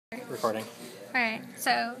Recording. Alright,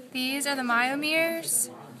 so these are the myomeres,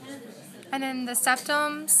 and then the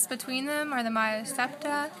septums between them are the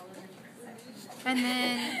myosepta, and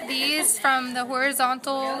then these from the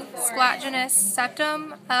horizontal splaginous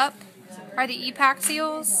septum up are the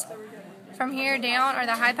epaxils. From here down are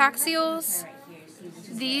the hypaxils.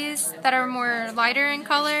 These that are more lighter in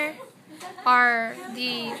color are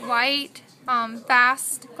the white,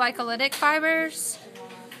 fast glycolytic fibers.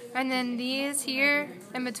 And then these here,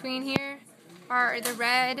 in between here, are the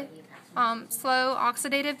red, slow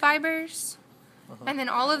oxidative fibers. And then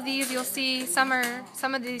all of these, you'll see some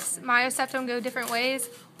of these myoseptum go different ways.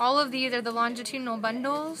 All of these are the longitudinal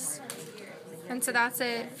bundles. And so that's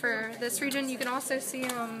it for this region. You can also see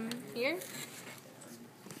them here.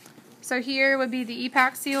 So here would be the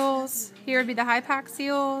epaxils, here would be the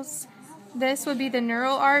hypaxils. This would be the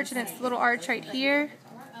neural arch, and it's the little arch right here.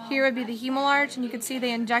 Here would be the hemal arch, and you can see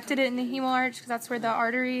they injected it in the hemal arch because that's where the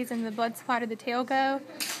arteries and the blood supply to the tail go.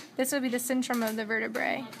 This would be the centrum of the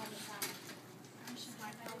vertebrae.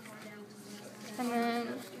 And then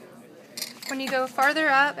when you go farther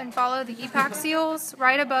up and follow the epaxils,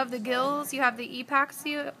 right above the gills you have the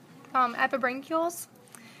epaxil, epibranchials.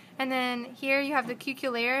 And then here you have the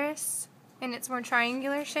cucullaris, and it's more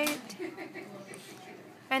triangular shaped.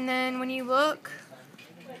 And then when you look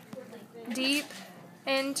deep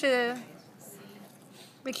into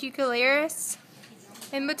the cucullaris,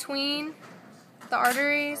 in between the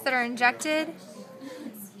arteries that are injected,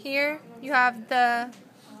 here you have the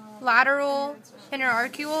lateral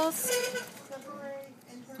interarcules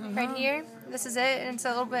right here. This is it, and it's a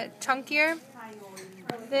little bit chunkier.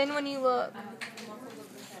 Then when you look,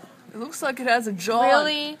 it looks like it has a jaw.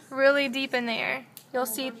 Really, really deep in there, you'll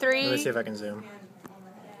see three. Let me see if I can zoom.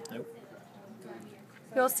 Nope.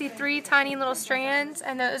 You'll see three tiny little strands,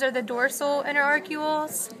 and those are the dorsal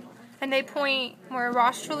interarcules, and they point more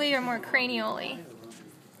rostrally or more cranially.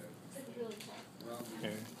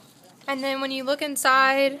 Here. And then when you look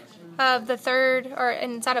inside of the third, or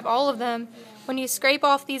inside of all of them, when you scrape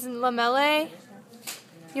off these lamellae,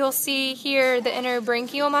 you'll see here the inner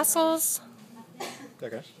branchial muscles.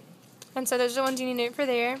 Okay. And so those are the ones you need to note for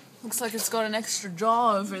there. Looks like it's got an extra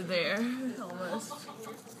jaw over there, almost.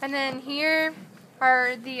 And then here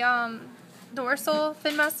are the dorsal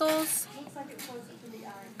fin muscles,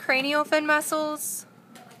 cranial fin muscles,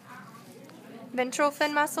 ventral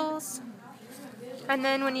fin muscles. And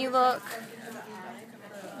then when you look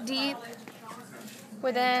deep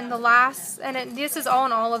within the last, and this is all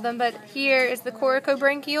in all of them, but here is the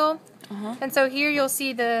coricobranchial. And so here you'll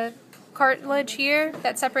see the cartilage here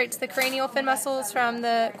that separates the cranial fin muscles from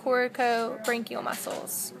the coricobranchial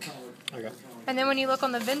muscles. Okay. And then when you look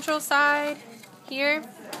on the ventral side, here,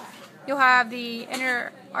 you'll have the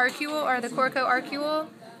inner arcuole, or the coracoarcuole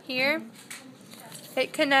here.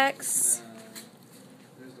 It connects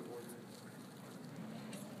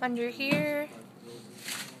under here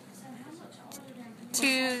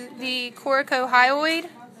to the coracohyoid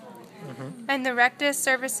and the rectus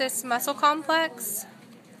cervicis muscle complex.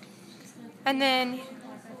 And then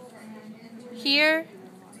here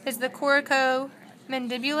is the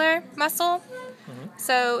coracomandibular muscle.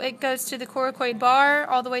 So it goes to the coracoid bar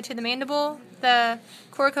all the way to the mandible. The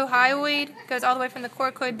coracohyoid goes all the way from the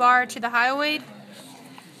coracoid bar to the hyoid.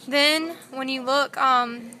 Then when you look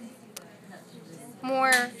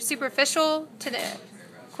more superficial to the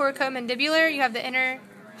coracomandibular, you have the inner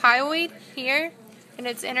hyoid here, and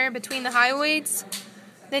it's inner between the hyoids.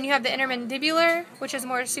 Then you have the intermandibular, which is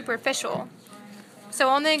more superficial. So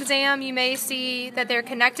on the exam, you may see that they're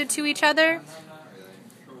connected to each other.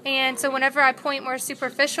 And so whenever I point more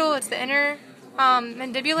superficial, it's the inner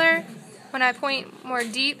mandibular. When I point more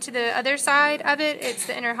deep to the other side of it, it's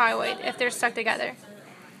the inner hyoid, if they're stuck together.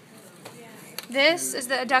 This is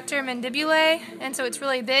the adductor mandibulae, and so it's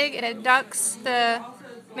really big. It adducts the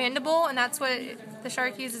mandible, and that's what the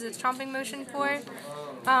shark uses its chomping motion for.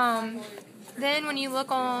 Then when you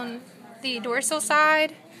look on the dorsal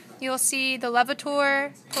side, you'll see the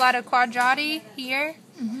levator palatoquadrati here.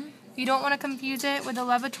 You don't want to confuse it with the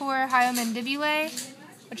levator hyomandibulae,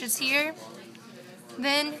 which is here.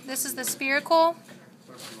 Then this is the spiracle.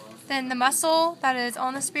 Then the muscle that is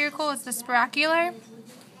on the spiracle is the spiracular.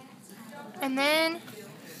 And then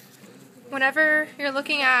whenever you're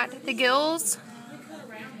looking at the gills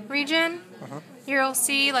region, you'll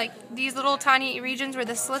see like these little tiny regions where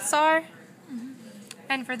the slits are.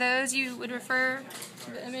 And for those, you would refer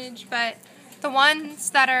to the image, but the ones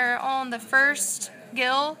that are on the first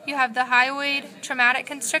gill, you have the hyoid traumatic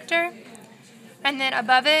constrictor, and then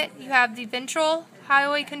above it, you have the ventral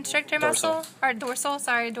hyoid constrictor muscle, or dorsal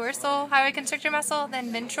hyoid constrictor muscle,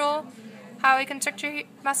 then ventral highway constrictor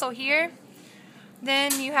muscle here.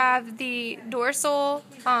 Then you have the dorsal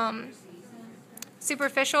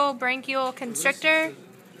superficial branchial constrictor,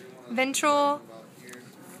 ventral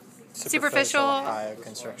superficial high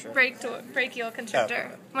constrictor. brachial constrictor.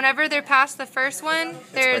 Okay. Whenever they're past the first one,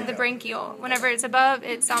 they're the brachial. branchial. Whenever it's above,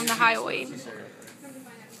 it's on the hyoid.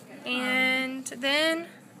 And then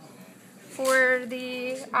for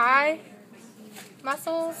the eye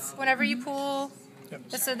muscles, whenever you pull,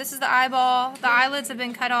 so this is the eyeball, the eyelids have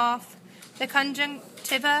been cut off. The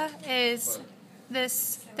conjunctiva is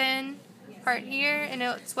this thin part here, and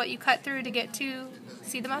it's what you cut through to get to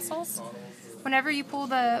see the muscles. Whenever you pull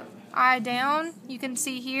the eye down, you can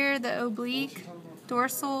see here the oblique,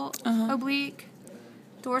 dorsal oblique,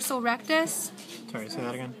 dorsal rectus. Sorry, say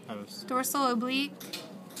that again. Dorsal oblique,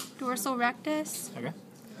 dorsal rectus. Okay.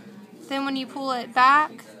 Then when you pull it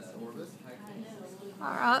back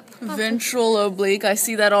or up, Ventral oblique, I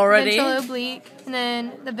see that already. ventral oblique, and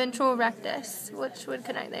then the ventral rectus, which would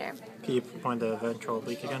connect there. Can you point the ventral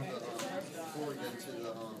oblique again?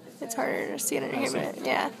 It's harder to see it in here, but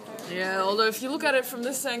yeah. Yeah, although if you look at it from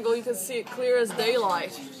this angle, you can see it clear as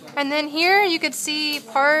daylight. And then here you could see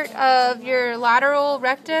part of your lateral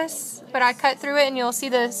rectus, but I cut through it and you'll see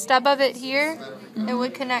the stub of it here. It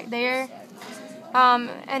would connect there.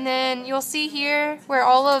 And then you'll see here where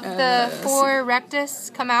all of the four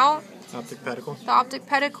rectus come out. Optic pedicle. The optic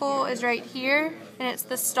pedicle is right here, and it's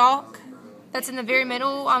the stalk that's in the very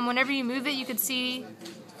middle. Whenever you move it, you can see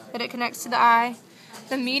that it connects to the eye.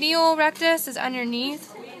 The medial rectus is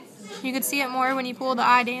underneath. You can see it more when you pull the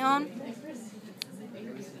eye down.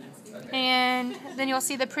 And then you'll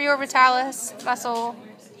see the preorbitalis muscle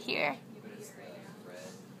here.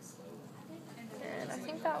 And I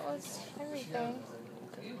think that was everything.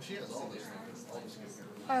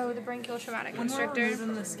 Oh, the branchial traumatic When we're constrictor.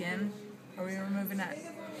 removing the skin, are we removing it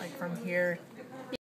like from here